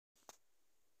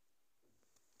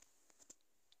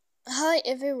Hi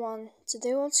everyone,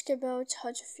 today we'll talk about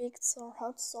how to fix or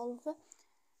how to solve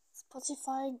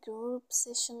Spotify group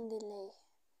session delay.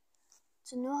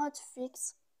 To know how to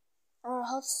fix or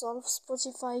how to solve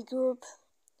Spotify group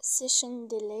session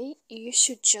delay, you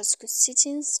should just go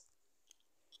settings.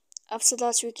 After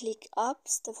that we click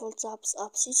apps, default apps,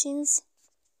 app settings.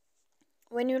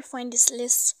 When you'll find this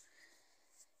list,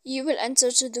 you will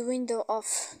enter to the window of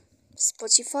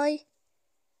Spotify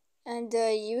and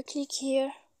you click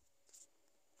here.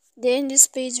 Then this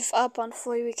page of app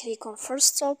info, we click on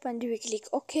first stop and we click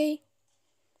OK.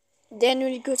 Then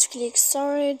we'll go to click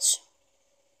storage.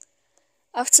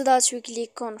 After that we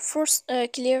click on first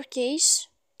clear cache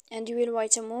and you will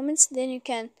wait a moment. Then you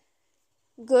can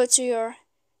go to your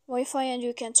Wi-Fi and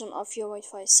you can turn off your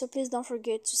Wi-Fi. So please don't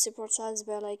forget to support us,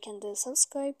 bell icon and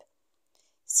subscribe.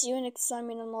 See you next time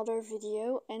in another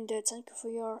video and thank you for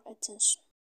your attention.